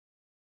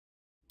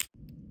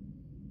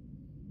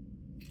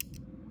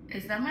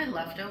Is that my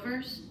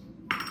leftovers?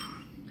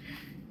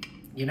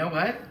 You know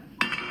what?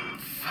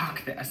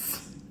 Fuck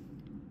this.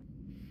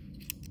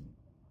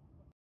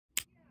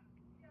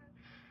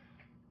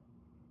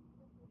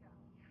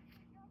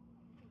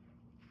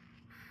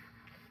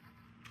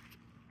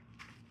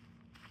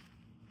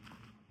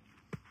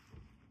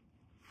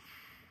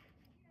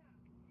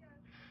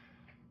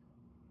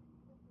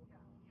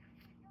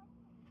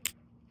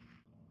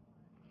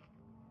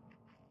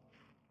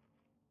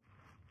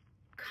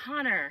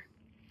 Connor.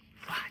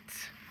 What?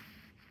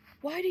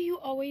 Why do you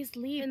always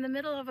leave in the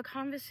middle of a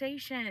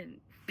conversation?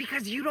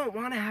 Because you don't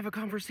want to have a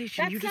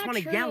conversation. That's you just not want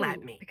to true. yell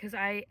at me. Because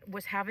I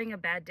was having a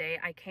bad day.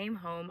 I came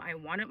home. I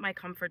wanted my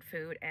comfort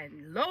food.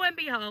 And lo and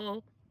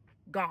behold,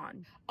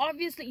 gone.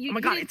 Obviously, you... Oh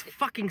my God, it's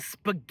fucking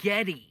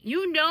spaghetti.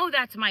 You know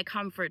that's my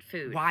comfort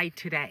food. Why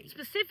today?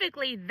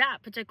 Specifically that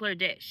particular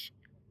dish.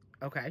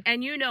 Okay.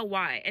 And you know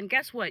why. And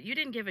guess what? You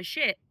didn't give a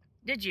shit,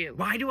 did you?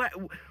 Why do I...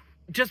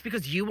 Just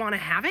because you want to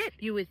have it?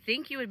 You would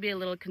think you would be a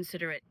little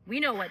considerate. We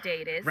know what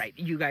day it is. Right.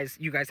 You guys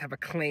have a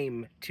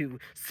claim to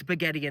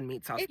spaghetti and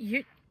meat sauce.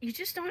 You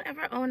just don't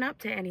ever own up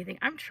to anything.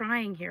 I'm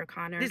trying here,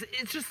 Connor.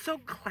 It's just so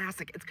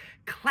classic. It's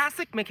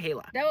classic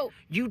Michaela. No.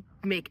 You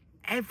make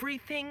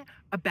everything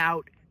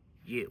about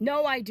you.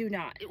 No, I do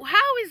not.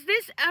 How is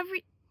this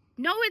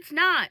No, it's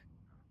not.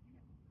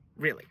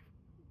 Really?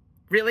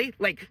 Really?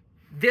 Like,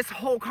 this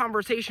whole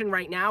conversation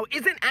right now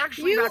isn't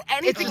actually about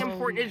anything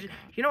important.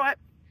 You know what?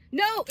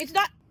 No, it's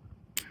not.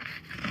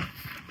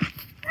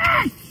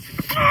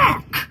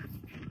 Fuck!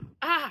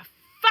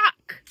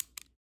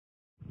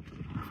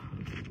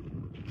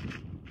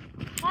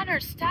 Connor,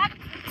 stop.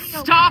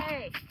 Stop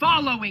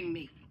following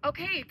me.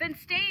 Okay, then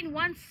stay in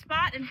one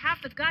spot and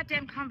have the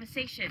goddamn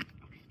conversation.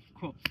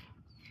 Cool.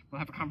 We'll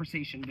have a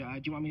conversation. Do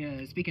you want me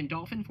to speak in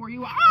dolphin for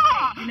you?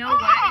 You know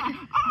what?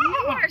 You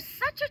are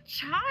such a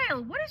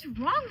child. What is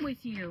wrong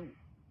with you?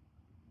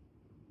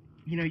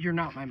 You know, you're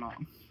not my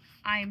mom.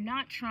 I'm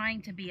not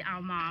trying to be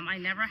our mom. I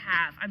never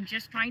have. I'm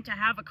just trying to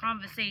have a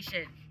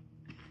conversation.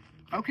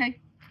 Okay,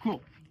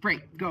 cool.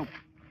 Great. Go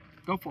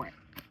for it.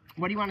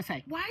 What do you want to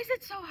say? Why is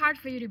it so hard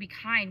for you to be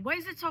kind? Why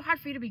is it so hard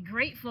for you to be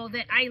grateful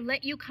that I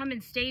let you come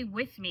and stay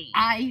with me?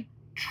 I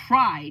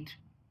tried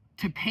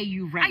to pay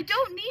you rent. I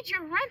don't need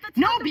your rent. That's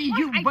no, not the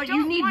point. But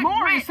you need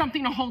more as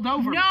something to hold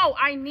over. No,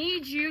 I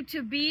need you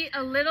to be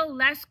a little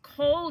less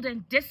cold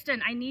and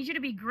distant. I need you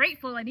to be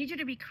grateful. I need you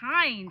to be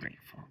kind.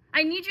 Grateful.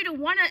 I need you to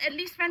want to at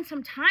least spend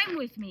some time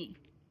with me.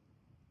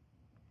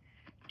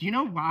 Do you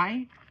know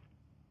why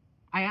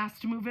I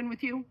asked to move in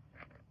with you?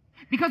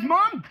 Because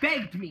Mom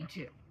begged me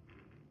to.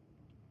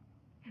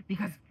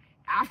 Because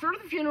after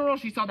the funeral,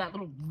 she saw that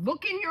little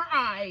look in your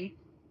eye,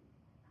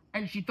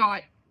 and she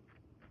thought...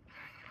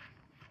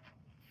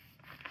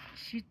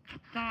 She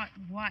thought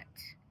what?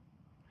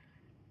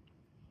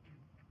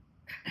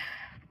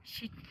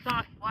 She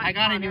thought what? I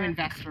got a new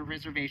investor.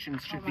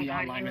 Reservations should be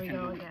online within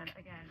the week.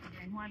 Again.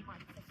 1 month,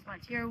 6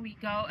 months. Here we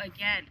go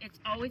again.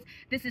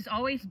 This has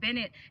always been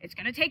it. It's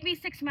gonna take me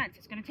 6 months.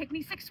 It's gonna take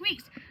me 6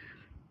 weeks.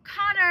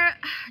 Connor,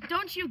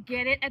 don't you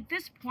get it? At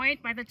this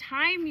point, by the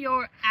time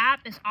your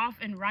app is off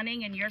and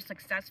running and you're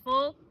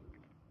successful,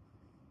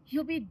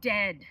 you'll be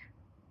dead.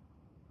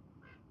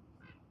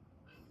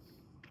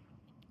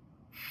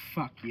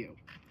 Fuck you.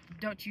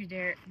 Don't you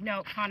dare.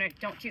 No, Connor,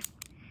 don't you. God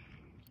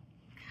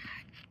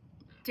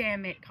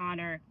damn it,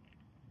 Connor.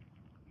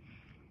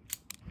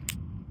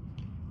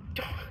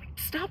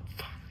 Stop.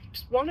 I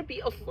just want to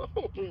be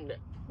alone.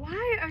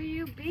 Why are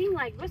you being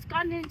like, what's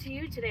gotten into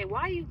you today?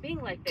 Why are you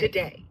being like this?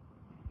 Today.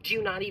 Do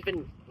you not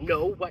even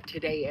know what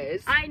today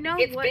is? I know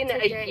it's what been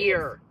today a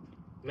year,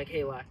 is.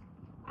 Michaela.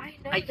 I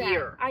know a that.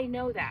 year. I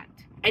know that.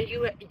 And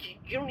you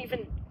don't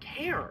even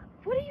care.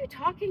 What are you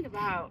talking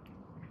about?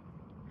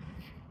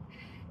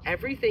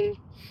 Everything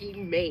he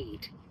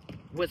made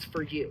was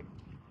for you.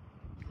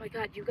 Oh my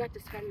God, you got to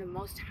spend the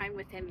most time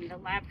with him in the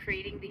lab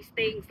creating these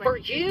things. For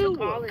you!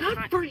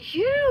 God, for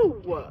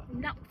you!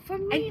 No, for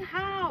me, and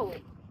how?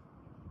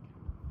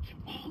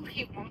 All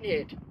he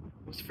wanted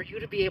was for you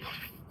to be able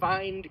to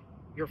find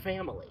your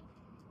family.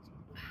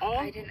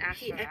 I didn't ask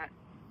for that.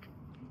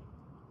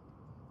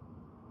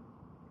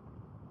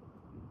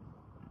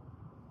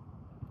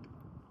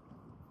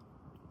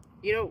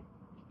 You know,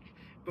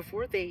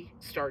 before they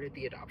started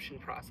the adoption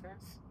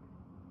process,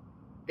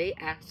 they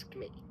asked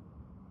me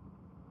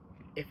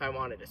if I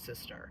wanted a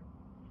sister.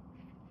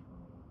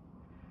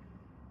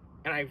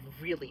 And I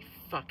really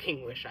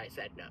fucking wish I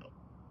said no.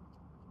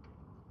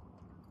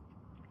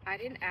 I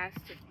didn't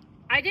ask.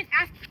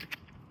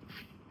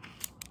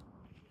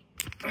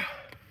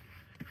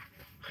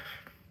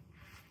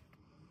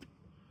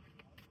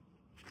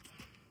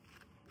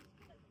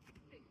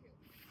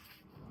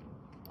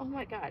 Oh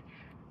my God.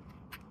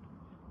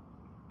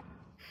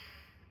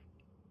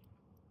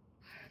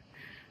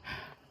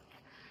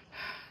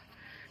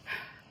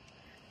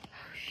 Oh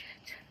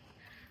shit.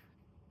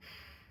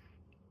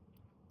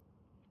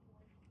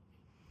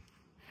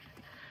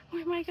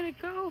 Where am I gonna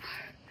go?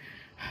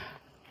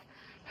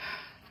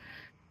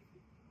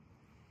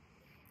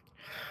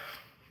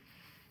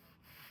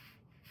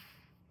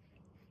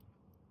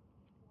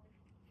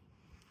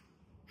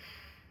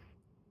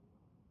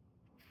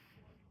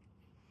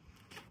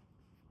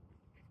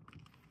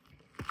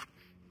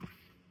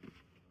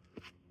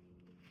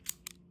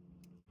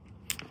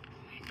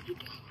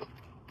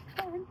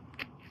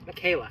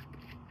 Michaela.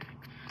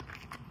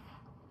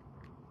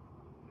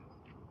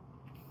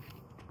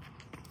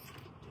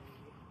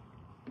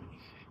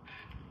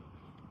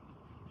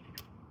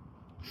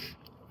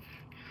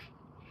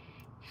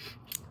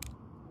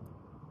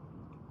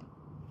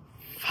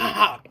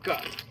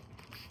 Fuck.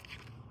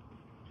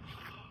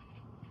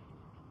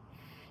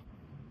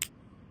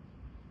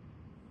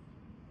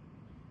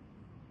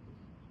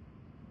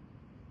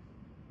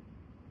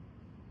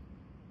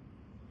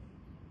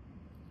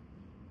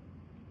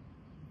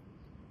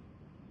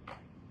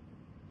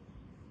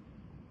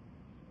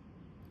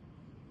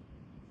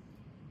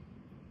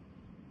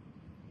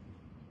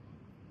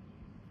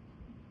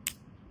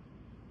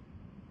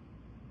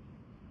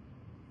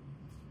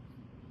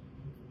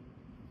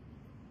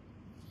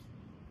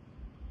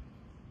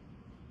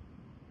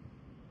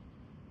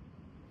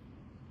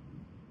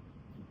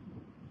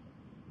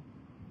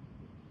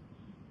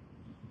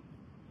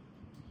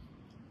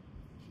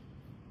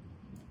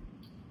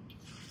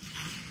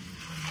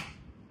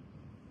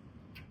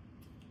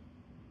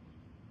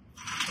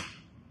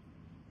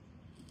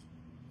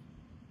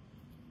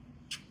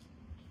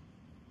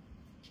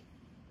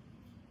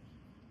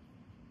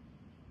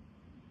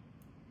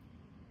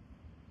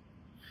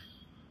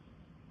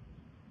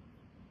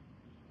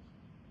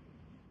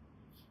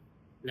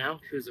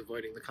 Now, who's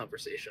avoiding the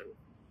conversation?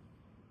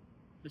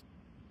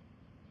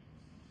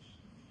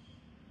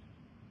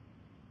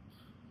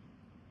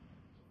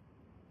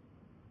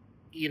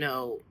 You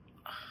know,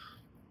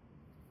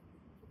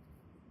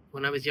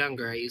 when I was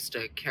younger, I used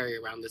to carry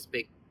around this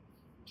big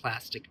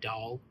plastic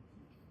doll.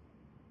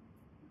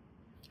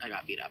 I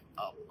got beat up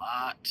a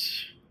lot.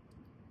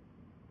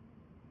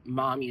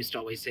 Mom used to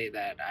always say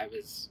that I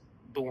was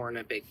born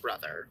a big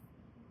brother,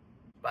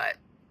 but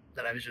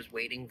that I was just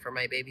waiting for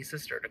my baby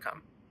sister to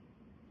come.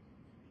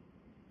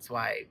 That's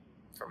why,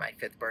 for my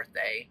 5th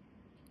birthday,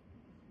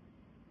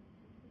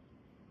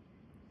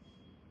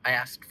 I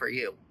asked for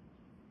you.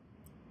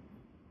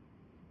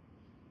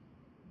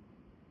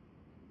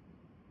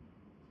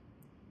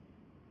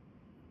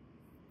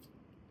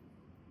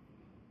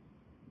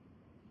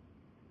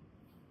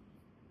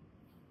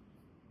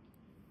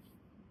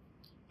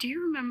 Do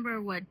you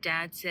remember what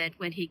Dad said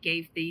when he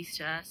gave these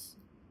to us?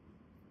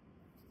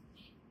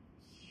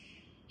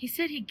 He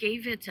said he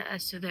gave it to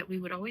us so that we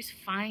would always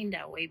find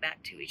our way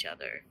back to each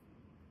other.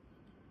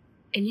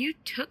 And you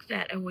took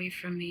that away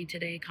from me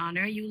today,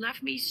 Connor. You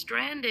left me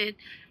stranded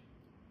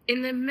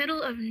in the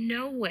middle of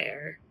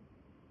nowhere,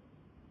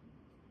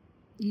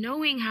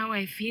 knowing how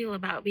I feel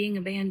about being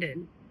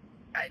abandoned.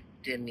 I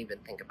didn't even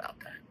think about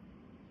that.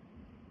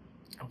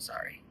 I'm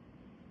sorry.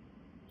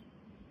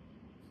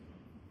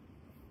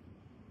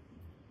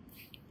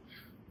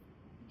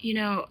 You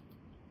know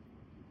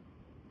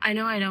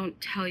I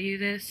don't tell you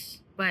this,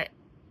 but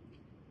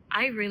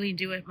I really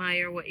do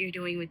admire what you're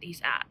doing with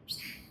these apps.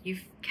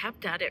 You've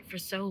kept at it for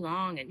so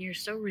long, and you're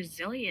so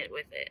resilient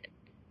with it.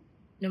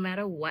 No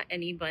matter what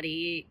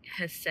anybody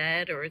has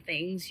said or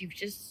things, you've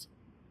just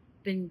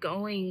been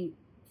going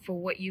for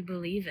what you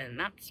believe in.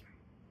 That's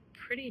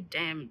pretty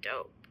damn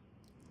dope.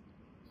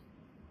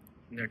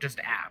 They're just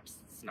apps.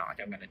 It's not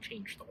like I'm gonna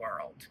change the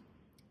world.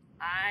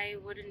 I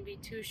wouldn't be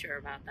too sure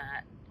about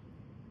that.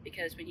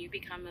 Because when you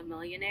become a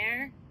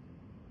millionaire,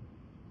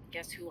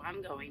 guess who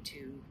I'm going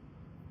to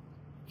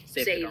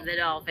save the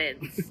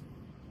dolphins.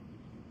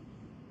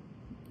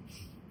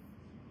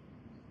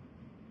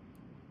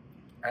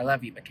 I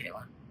love you,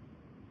 Michaela.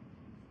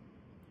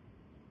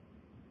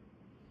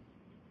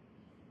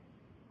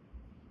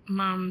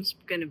 Mom's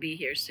gonna be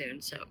here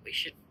soon, so we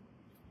should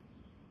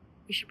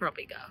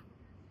probably go.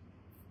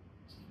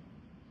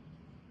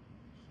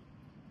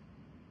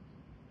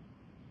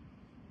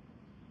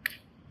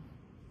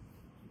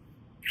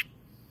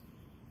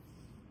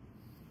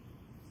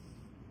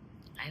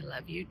 I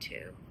love you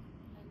too.